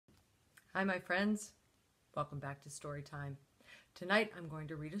Hi, my friends. Welcome back to Story Time. Tonight I'm going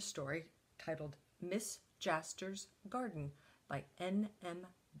to read a story titled Miss Jaster's Garden by N.M.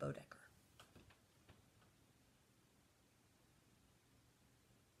 Bodecker.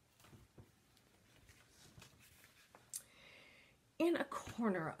 In a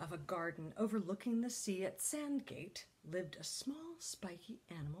corner of a garden overlooking the sea at Sandgate lived a small spiky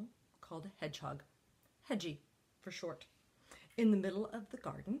animal called a hedgehog, Hedgie for short. In the middle of the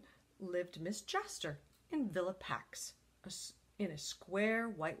garden lived Miss Jaster in Villa Pax, in a square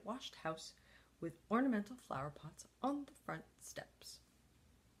whitewashed house with ornamental flower pots on the front steps.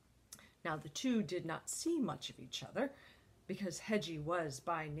 Now the two did not see much of each other because Hedgie was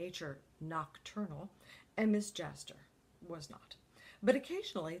by nature nocturnal and Miss Jaster was not. But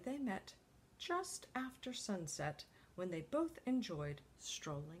occasionally they met just after sunset when they both enjoyed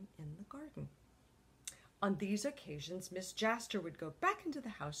strolling in the garden. On these occasions, Miss Jaster would go back into the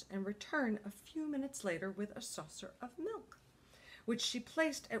house and return a few minutes later with a saucer of milk, which she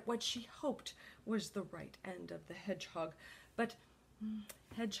placed at what she hoped was the right end of the hedgehog. But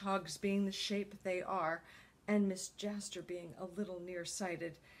hedgehogs being the shape they are, and Miss Jaster being a little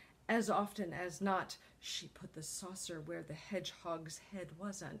nearsighted, as often as not, she put the saucer where the hedgehog's head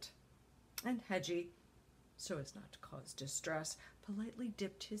wasn't. And Hedgie, so as not to cause distress, politely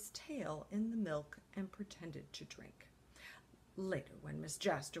dipped his tail in the milk and pretended to drink. Later, when Miss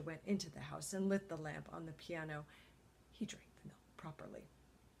Jaster went into the house and lit the lamp on the piano, he drank the milk properly.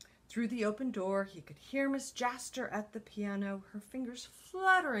 Through the open door, he could hear Miss Jaster at the piano, her fingers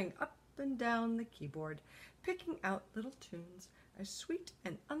fluttering up and down the keyboard, picking out little tunes as sweet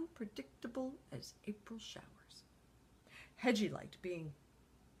and unpredictable as April showers. Hedgie liked being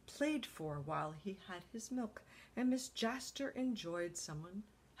played for while he had his milk, and Miss Jaster enjoyed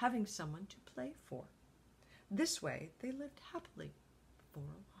having someone to play for. This way they lived happily for a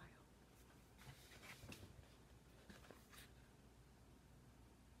while.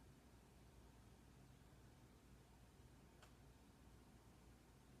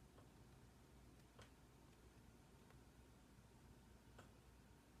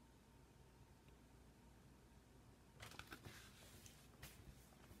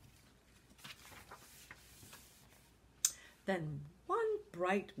 Then one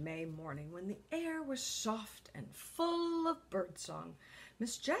bright May morning, when the air was soft and full of birdsong,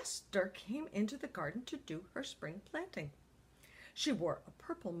 Miss Jaster came into the garden to do her spring planting. She wore a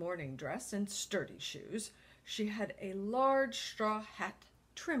purple morning dress and sturdy shoes. She had a large straw hat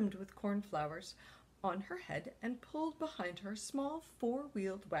trimmed with cornflowers on her head and pulled behind her a small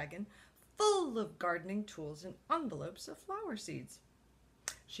four-wheeled wagon full of gardening tools and envelopes of flower seeds.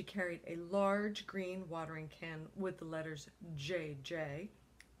 She carried a large green watering can with the letters J.J.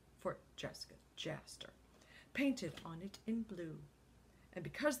 for Jessica Jaster painted on it in blue. And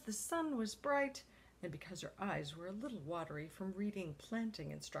because the sun was bright, and because her eyes were a little watery from reading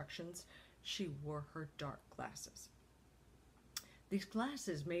planting instructions, she wore her dark glasses. These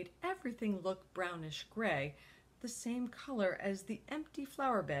glasses made everything look brownish gray, the same color as the empty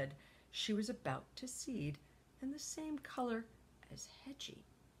flower bed she was about to seed, and the same color as Hedgie,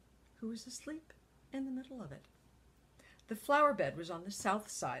 who was asleep in the middle of it. The flower bed was on the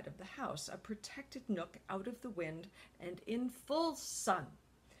south side of the house, a protected nook out of the wind and in full sun.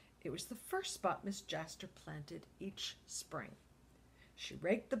 It was the first spot Miss Jaster planted each spring. She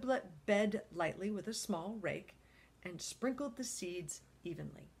raked the bed lightly with a small rake and sprinkled the seeds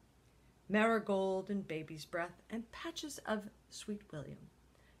evenly. Marigold and baby's breath and patches of sweet william.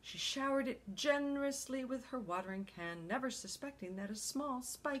 She showered it generously with her watering can, never suspecting that a small,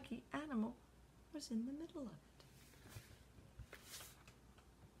 spiky animal was in the middle of it.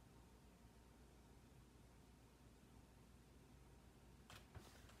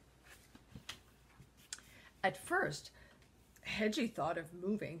 At first, Hedgie thought of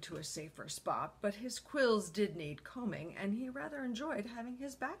moving to a safer spot, but his quills did need combing, and he rather enjoyed having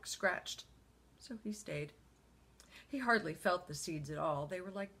his back scratched, so he stayed. He hardly felt the seeds at all. They were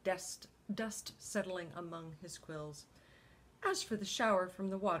like dust settling among his quills. As for the shower from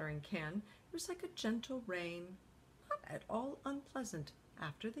the watering can, it was like a gentle rain, not at all unpleasant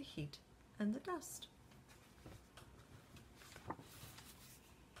after the heat and the dust.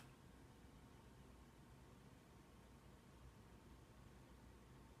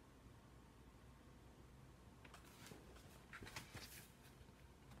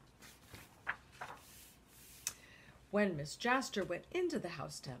 When Miss Jaster went into the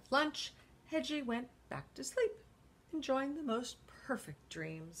house to have lunch, Hedgie went back to sleep, enjoying the most perfect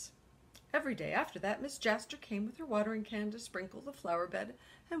dreams. Every day after that, Miss Jaster came with her watering can to sprinkle the flower bed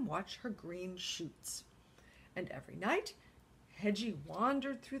and watch her green shoots. And every night, Hedgie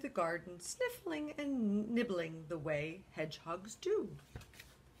wandered through the garden, sniffling and nibbling the way hedgehogs do.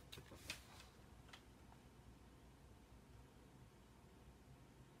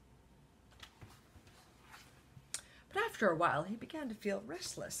 But after a while he began to feel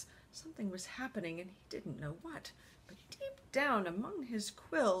restless. Something was happening and he didn't know what. But deep down among his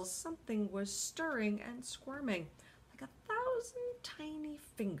quills something was stirring and squirming, like 1,000 tiny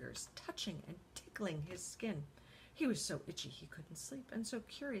fingers touching and tickling his skin. He was so itchy he couldn't sleep, and so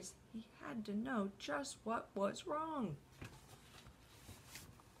curious he had to know just what was wrong.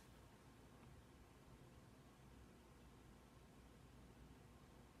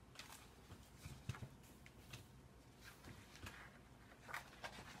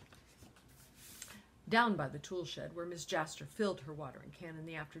 Down by the tool shed, where Miss Jaster filled her watering can in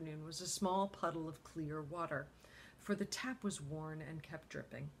the afternoon, was a small puddle of clear water, for the tap was worn and kept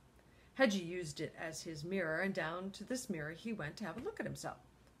dripping. Hedgie used it as his mirror, and down to this mirror he went to have a look at himself.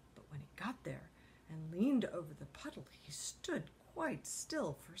 But when he got there and leaned over the puddle, he stood quite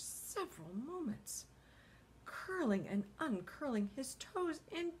still for several moments, curling and uncurling his toes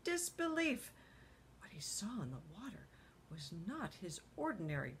in disbelief. What he saw in the water was not his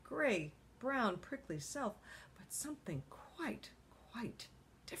ordinary gray, brown, prickly self, but something quite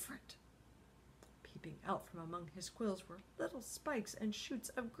different. Peeping out from among his quills were little spikes and shoots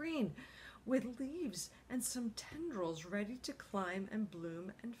of green, with leaves and some tendrils ready to climb and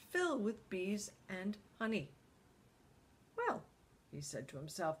bloom and fill with bees and honey. Well, he said to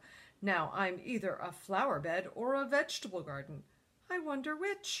himself, now I'm either a flower bed or a vegetable garden. I wonder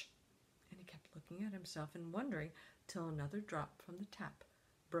which. And he kept looking at himself and wondering till another drop from the tap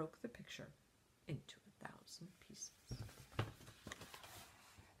broke the picture into 1,000 pieces.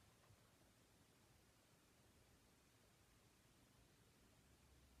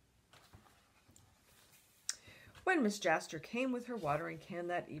 When Miss Jaster came with her watering can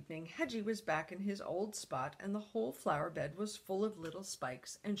that evening, Hedgie was back in his old spot, and the whole flower bed was full of little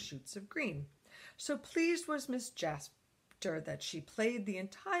spikes and shoots of green. So pleased was Miss Jaster that she played the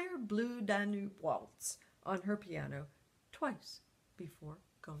entire Blue Danube waltz on her piano twice before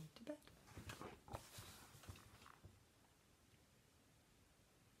going to bed.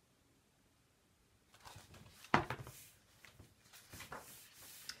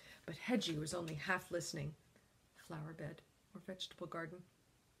 But Hedgie was only half listening. Flower bed or vegetable garden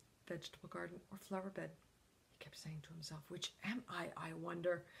or flower bed. He kept saying to himself, which am I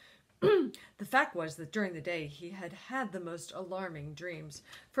wonder? The fact was that during the day he had had the most alarming dreams.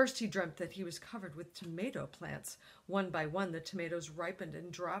 First he dreamt that he was covered with tomato plants. One by one the tomatoes ripened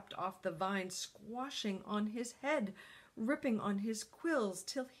and dropped off the vine, squashing on his head, ripping on his quills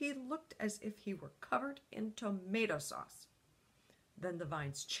till he looked as if he were covered in tomato sauce. Then the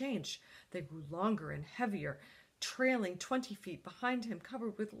vines changed. They grew longer and heavier, trailing 20 feet behind him,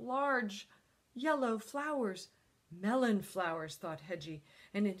 covered with large yellow flowers. Melon flowers, thought Hedgie,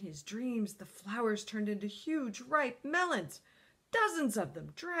 and in his dreams the flowers turned into huge, ripe melons, dozens of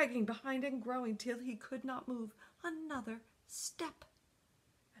them, dragging behind and growing till he could not move another step.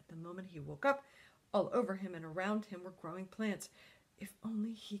 At the moment he woke up, all over him and around him were growing plants. If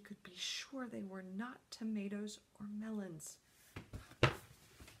only he could be sure they were not tomatoes or melons.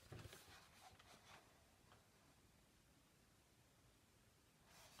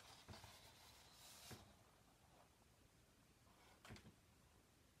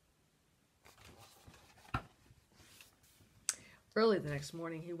 Early the next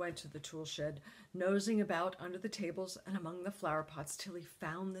morning he went to the tool shed, nosing about under the tables and among the flower pots till he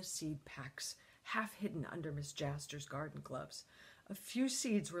found the seed packs, half hidden under Miss Jaster's garden gloves. A few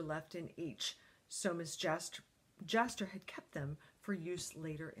seeds were left in each, so Miss Jaster had kept them for use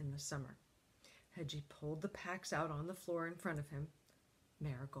later in the summer. Hedgie pulled the packs out on the floor in front of him.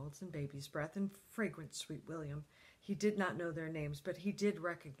 Marigolds and baby's breath and fragrant sweet William. He did not know their names, but he did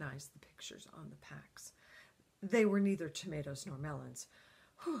recognize the pictures on the packs. They were neither tomatoes nor melons.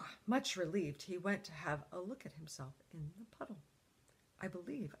 Much relieved, he went to have a look at himself in the puddle. I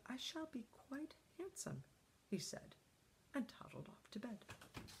believe I shall be quite handsome, he said, and toddled off to bed.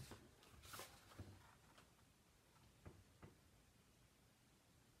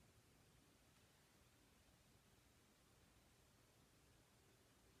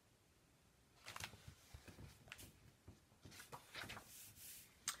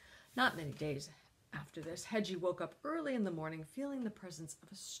 Not many days after this, Hedgie woke up early in the morning feeling the presence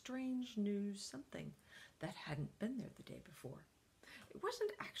of a strange new something that hadn't been there the day before. It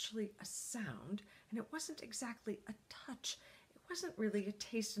wasn't actually a sound, and it wasn't exactly a touch. It wasn't really a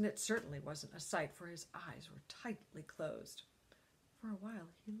taste, and it certainly wasn't a sight, for his eyes were tightly closed. For a while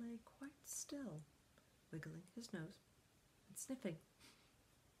he lay quite still, wiggling his nose and sniffing.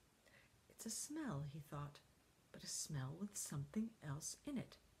 It's a smell, he thought, but a smell with something else in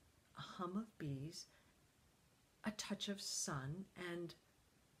it. A hum of bees, a touch of sun, and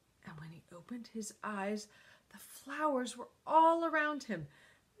when he opened his eyes, the flowers were all around him,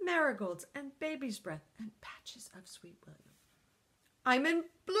 marigolds and baby's breath and patches of sweet william. "I'm in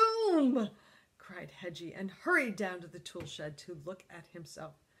bloom!" cried Hedgie, and hurried down to the tool shed to look at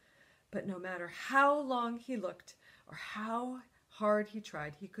himself. But no matter how long he looked or how hard he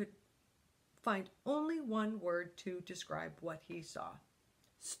tried, he could find only one word to describe what he saw.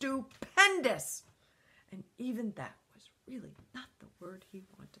 Stupendous! And even that was really not the word he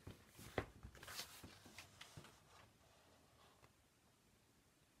wanted.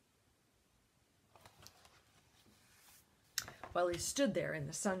 While he stood there in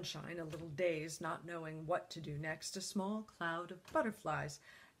the sunshine, a little dazed, not knowing what to do next, a small cloud of butterflies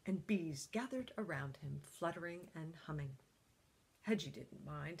and bees gathered around him, fluttering and humming. Hedgie didn't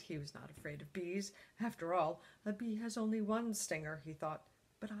mind. He was not afraid of bees. After all, a bee has only one stinger, he thought,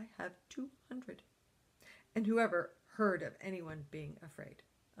 but I have 200. And whoever heard of anyone being afraid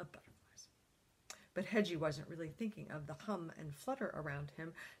of butterflies? But Hedgie wasn't really thinking of the hum and flutter around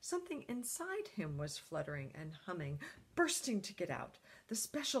him. Something inside him was fluttering and humming, bursting to get out, the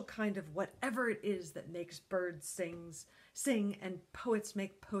special kind of whatever it is that makes birds sing and poets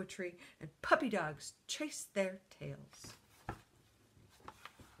make poetry and puppy dogs chase their tails.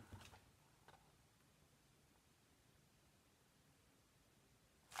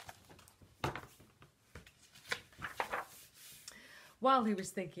 While he was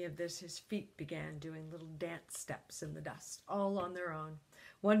thinking of this, his feet began doing little dance steps in the dust, all on their own.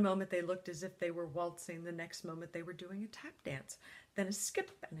 One moment they looked as if they were waltzing, the next moment they were doing a tap dance, then a skip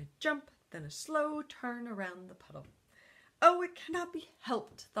and a jump, then a slow turn around the puddle. Oh, it cannot be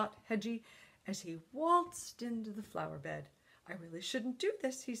helped, thought Hedgie, as he waltzed into the flower bed. I really shouldn't do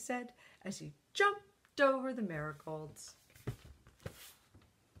this, he said, as he jumped over the marigolds.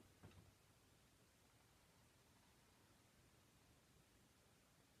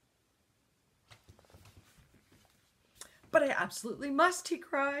 But I absolutely must, he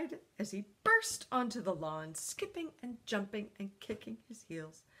cried, as he burst onto the lawn, skipping and jumping and kicking his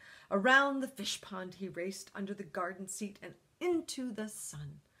heels. Around the fish pond he raced, under the garden seat and into the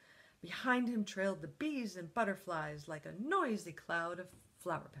sun. Behind him trailed the bees and butterflies like a noisy cloud of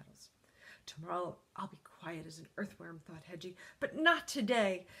flower petals. Tomorrow I'll be quiet as an earthworm, thought Hedgie, but not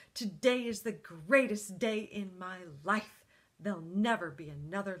today. Today is the greatest day in my life. There'll never be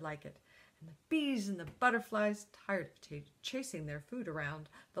another like it. And the bees and the butterflies, tired of chasing their food around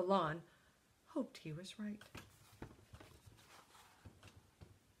the lawn, hoped he was right.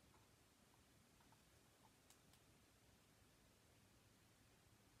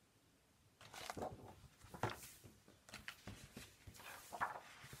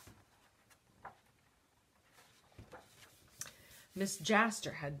 Miss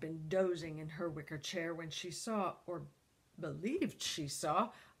Jaster had been dozing in her wicker chair when she saw, or believed she saw,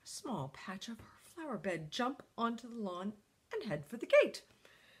 a small patch of her flower bed jump onto the lawn and head for the gate.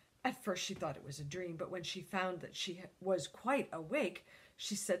 At first she thought it was a dream, but when she found that she was quite awake,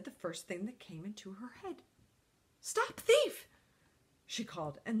 she said the first thing that came into her head. "Stop, thief!" she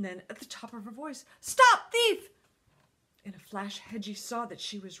called, and then at the top of her voice, "Stop, thief!" In a flash, Hedgie saw that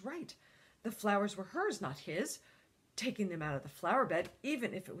she was right. The flowers were hers, not his. Taking them out of the flower bed,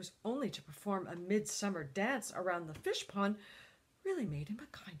 even if it was only to perform a midsummer dance around the fish pond, really made him a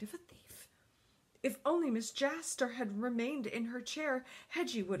kind of a thief. If only Miss Jaster had remained in her chair,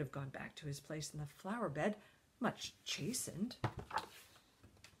 Hedgie would have gone back to his place in the flower bed, much chastened.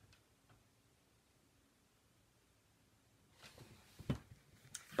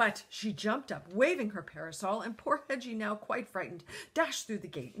 But she jumped up, waving her parasol, and poor Hedgie, now quite frightened, dashed through the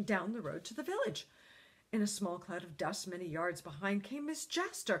gate and down the road to the village. In a small cloud of dust many yards behind came Miss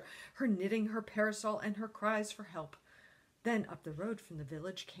Jaster, her knitting, her parasol, and her cries for help. Then up the road from the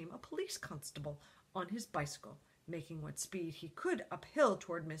village came a police constable on his bicycle, making what speed he could uphill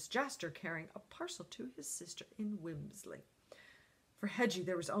toward Miss Jaster, carrying a parcel to his sister in Wimsley. For Hedgie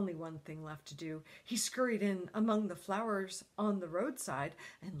there was only one thing left to do. He scurried in among the flowers on the roadside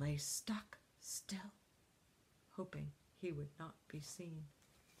and lay stock still, hoping he would not be seen.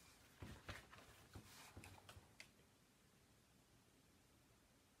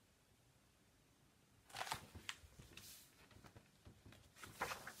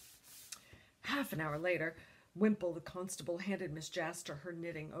 Half an hour later, Wimple the constable handed Miss Jaster her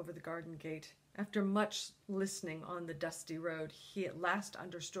knitting over the garden gate. After much listening on the dusty road, he at last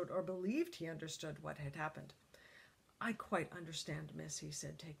understood, or believed he understood, what had happened. "I quite understand, miss," he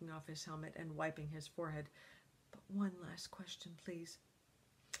said, taking off his helmet and wiping his forehead. "But one last question, please.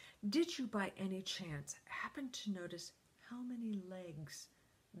 Did you by any chance happen to notice how many legs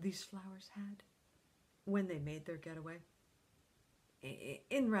these flowers had when they made their getaway?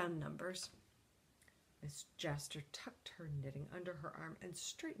 In round numbers. Miss Jaster tucked her knitting under her arm and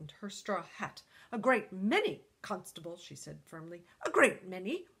straightened her straw hat. "A great many, Constable," she said firmly. "A great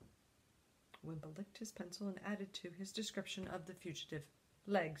many." Wimple licked his pencil and added to his description of the fugitive.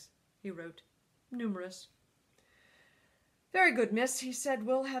 "Legs," he wrote. "Numerous." "Very good, miss," he said.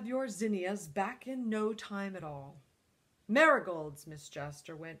 "We'll have your zinnias back in no time at all." "Marigolds," Miss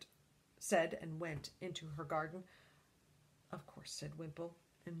Jaster said and went into her garden. "Of course," said Wimple,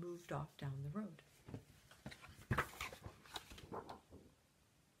 and moved off down the road.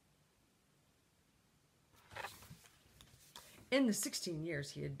 In the 16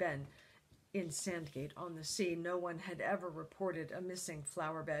 years he had been in Sandgate on the sea, no one had ever reported a missing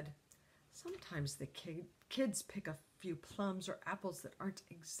flower bed. Sometimes the kids pick a few plums or apples that aren't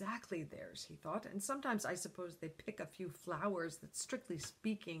exactly theirs, he thought, and sometimes I suppose they pick a few flowers that, strictly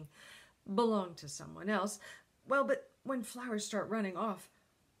speaking, belong to someone else. Well, but when flowers start running off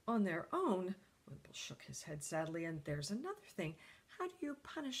on their own, Wimple shook his head sadly, and there's another thing. How do you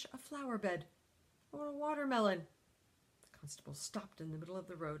punish a flower bed or a watermelon? The constable stopped in the middle of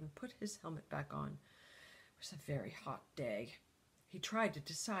the road and put his helmet back on. It was a very hot day. He tried to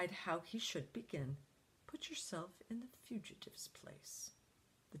decide how he should begin. Put yourself in the fugitive's place,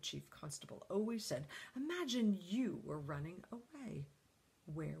 the chief constable always said. Imagine you were running away.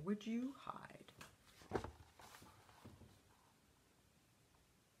 Where would you hide?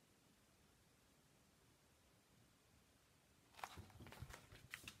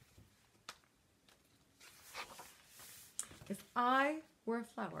 If I were a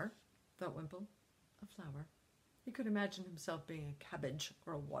flower, thought Wimple, a flower. He could imagine himself being a cabbage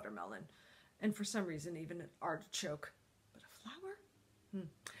or a watermelon, and for some reason even an artichoke. But a flower?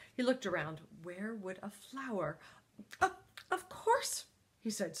 He looked around. Where would a flower? Of course, he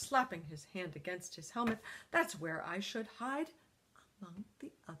said, slapping his hand against his helmet. That's where I should hide, among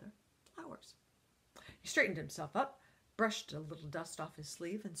the other flowers. He straightened himself up, brushed a little dust off his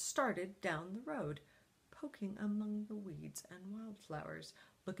sleeve, and started down the road, poking among the weeds and wildflowers,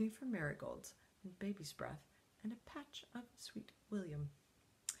 looking for marigolds and baby's breath and a patch of sweet william.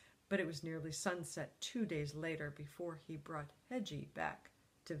 But it was nearly sunset 2 days later before he brought Hedgie back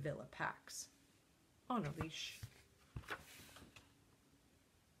to Villa Pax on a leash.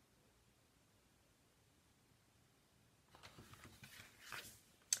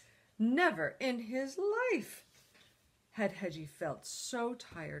 Never in his life had Hedgie felt so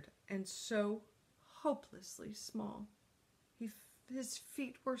tired and so hopelessly small. His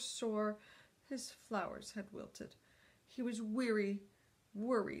feet were sore, his flowers had wilted. He was weary,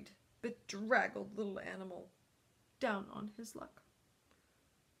 worried, bedraggled little animal, down on his luck.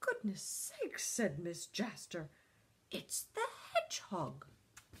 Goodness sakes, said Miss Jaster, it's the hedgehog.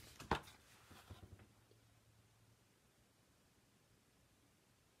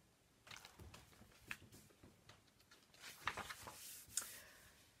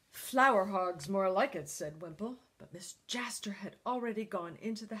 Flower hogs, more like it, said Wimple, but Miss Jaster had already gone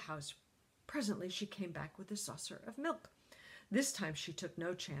into the house. Presently she came back with a saucer of milk. This time she took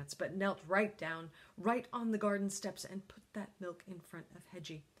no chance, but knelt right down, right on the garden steps, and put that milk in front of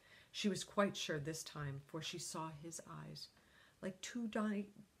Hedgie. She was quite sure this time, for she saw his eyes, like two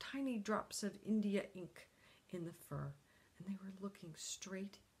tiny drops of India ink in the fur, and they were looking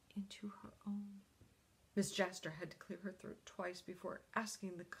straight into her own. Miss Jaster had to clear her throat twice before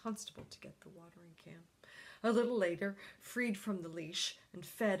asking the constable to get the watering can. A little later, freed from the leash and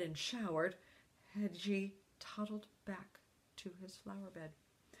fed and showered, Hedgie toddled back to his flower bed.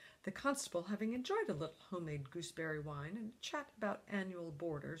 The constable, having enjoyed a little homemade gooseberry wine and a chat about annual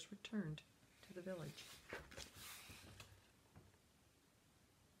boarders, returned to the village.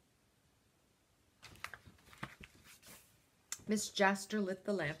 Miss Jaster lit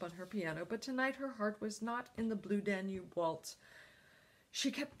the lamp on her piano, but tonight her heart was not in the Blue Danube waltz.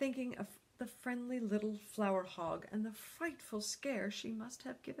 She kept thinking of the friendly little flower hog and the frightful scare she must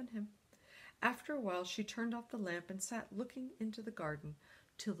have given him. After a while she turned off the lamp and sat looking into the garden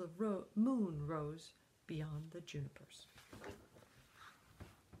till the moon rose beyond the junipers.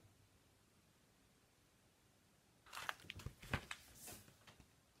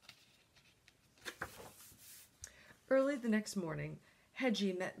 Early the next morning,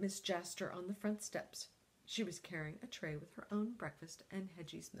 Hedgie met Miss Jaster on the front steps. She was carrying a tray with her own breakfast and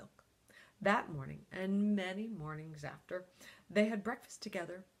Hedgie's milk. That morning, and many mornings after, they had breakfast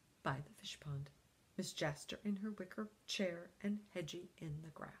together by the fish pond, Miss Jaster in her wicker chair and Hedgie in the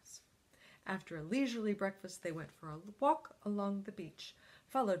grass. After a leisurely breakfast, they went for a walk along the beach,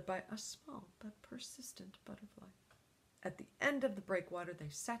 followed by a small but persistent butterfly. At the end of the breakwater they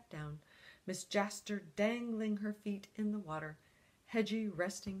sat down, Miss Jaster dangling her feet in the water, Hedgie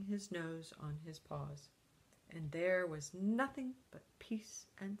resting his nose on his paws. And there was nothing but peace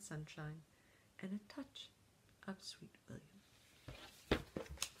and sunshine, and a touch of sweet williams.